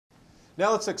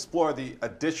Now let's explore the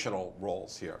additional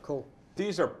roles here. Cool.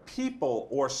 These are people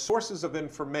or sources of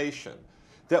information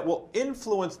that will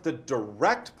influence the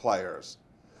direct players.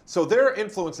 So their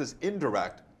influence is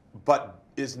indirect, but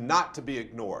is not to be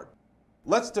ignored.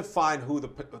 Let's define who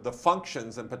the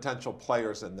functions and potential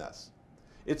players in this.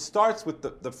 It starts with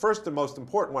the first and most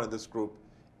important one of this group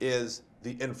is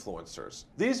the influencers.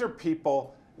 These are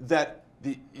people that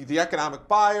the economic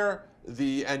buyer,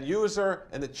 the end user,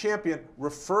 and the champion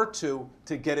refer to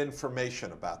get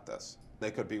information about this. They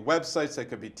could be websites, they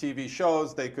could be TV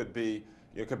shows, it could be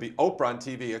Oprah on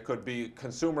TV, it could be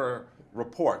consumer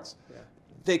reports. Yeah.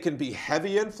 They can be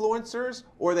heavy influencers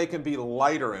or they can be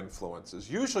lighter influences.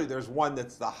 Usually there's one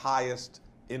that's the highest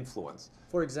influence.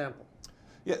 For example?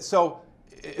 Yeah, so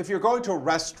if you're going to a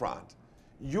restaurant,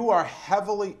 you are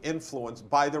heavily influenced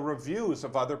by the reviews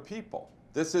of other people.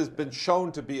 This has been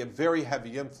shown to be a very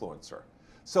heavy influencer.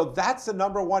 So that's the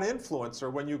 #1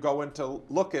 influencer when you go in to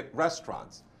look at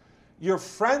restaurants. Your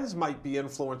friends might be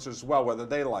influencers as well, whether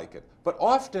they like it. But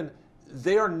often,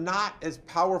 they are not as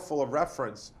powerful a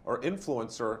reference or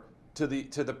influencer to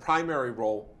the primary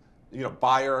role,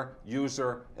 buyer,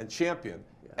 user, and champion,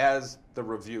 as the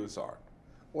reviews are.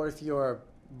 Or if you're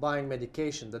buying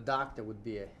medication, the doctor would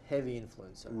be a heavy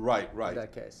influencer. Right. In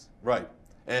that case. Right.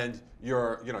 And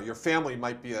your family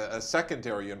might be a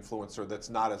secondary influencer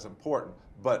that's not as important,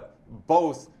 but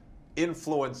both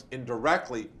influence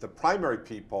indirectly the primary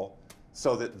people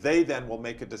so that they then will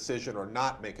make a decision or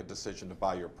not make a decision to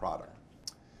buy your product.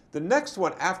 The next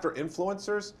one after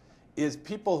influencers is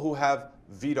people who have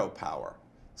veto power.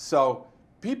 So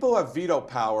people who have veto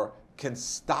power can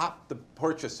stop the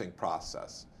purchasing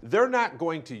process. They're not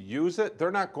going to use it,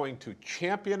 they're not going to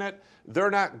champion it,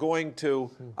 they're not going to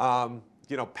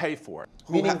pay for it.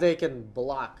 Meaning they can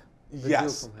block the deal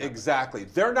from happening. Exactly.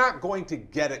 They're not going to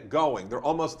get it going. They're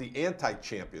almost the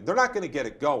anti-champion. They're not going to get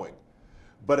it going.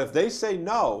 But if they say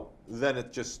no, then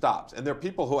it just stops. And there are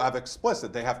people who have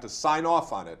explicit, they have to sign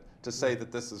off on it to say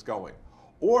that this is going.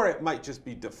 Or it might just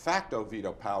be de facto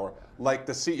veto power, like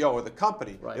the CEO of the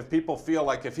company. Right. If people feel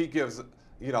like if he gives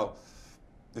off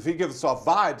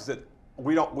vibes that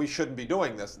we shouldn't be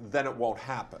doing this, then it won't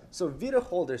happen. So veto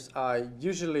holders are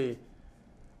usually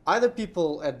either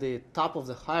people at the top of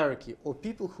the hierarchy or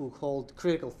people who hold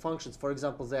critical functions. For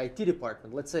example, the IT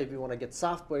department. Let's say we want to get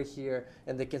software here,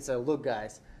 and they can say, look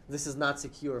guys, this is not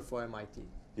secure for MIT.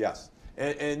 Yes.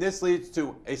 And this leads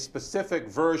to a specific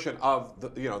version of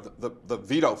the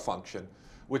veto function,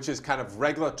 which is kind of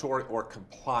regulatory or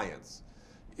compliance.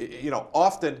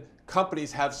 Often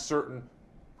companies have certain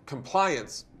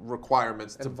compliance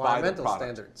requirements to buy the product. Environmental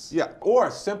standards. Yeah,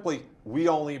 or simply we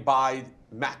only buy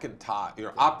Macintosh,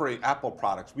 operate Apple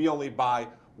products. We only buy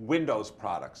Windows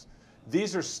products.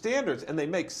 These are standards, and they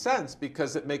make sense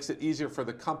because it makes it easier for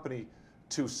the company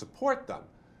to support them.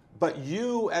 But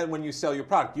when you sell your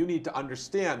product, you need to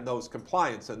understand those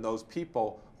compliance and those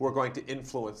people who are going to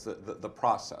influence the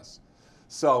process.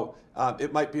 So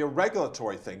it might be a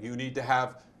regulatory thing. You need to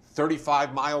have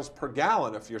 35 miles per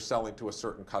gallon if you're selling to a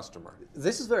certain customer.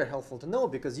 This is very helpful to know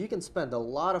because you can spend a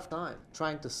lot of time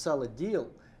trying to sell a deal,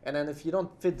 and then if you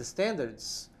don't fit the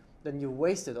standards, then you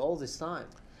wasted all this time.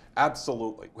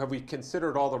 Absolutely. Have we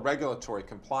considered all the regulatory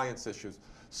compliance issues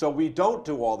so we don't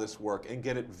do all this work and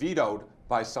get it vetoed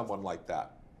by someone like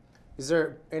that? Is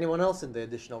there anyone else in the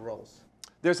additional roles?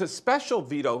 There's a special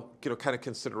veto kind of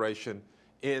consideration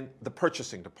in the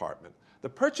purchasing department. The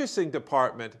purchasing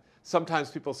department, sometimes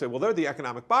people say, well, they're the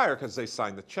economic buyer because they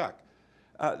signed the check.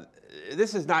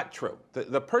 This is not true.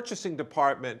 The purchasing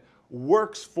department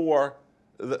works for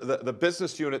the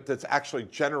business unit that's actually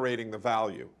generating the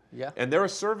value. Yeah. And they're a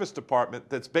service department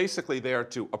that's basically there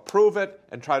to approve it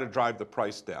and try to drive the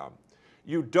price down.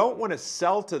 You don't want to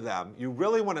sell to them. You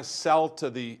really want to sell to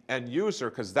the end user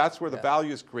because that's where the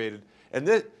value is created. And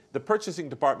the purchasing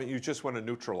department, you just want to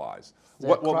neutralize.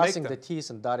 They're crossing the T's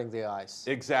and dotting the I's.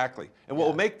 Exactly. And what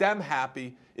will make them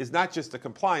happy is not just the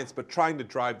compliance, but trying to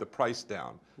drive the price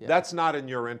down. Yeah. That's not in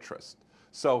your interest.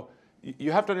 So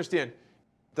you have to understand,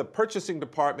 the purchasing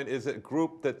department is a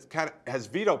group that kind of has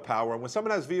veto power. And when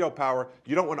someone has veto power,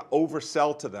 you don't want to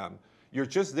oversell to them. You're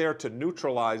just there to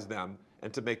neutralize them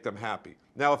and to make them happy.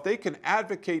 Now, if they can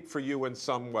advocate for you in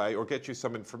some way or get you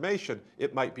some information,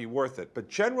 it might be worth it. But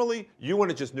generally, you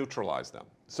want to just neutralize them.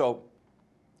 So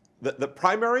the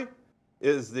primary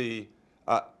is the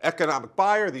economic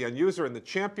buyer, the end user, and the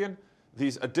champion.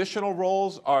 These additional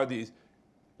roles are these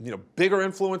bigger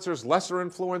influencers, lesser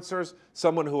influencers,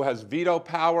 someone who has veto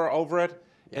power over it,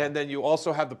 and then you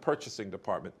also have the purchasing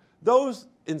department. Those,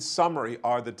 in summary,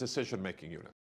 are the decision-making unit.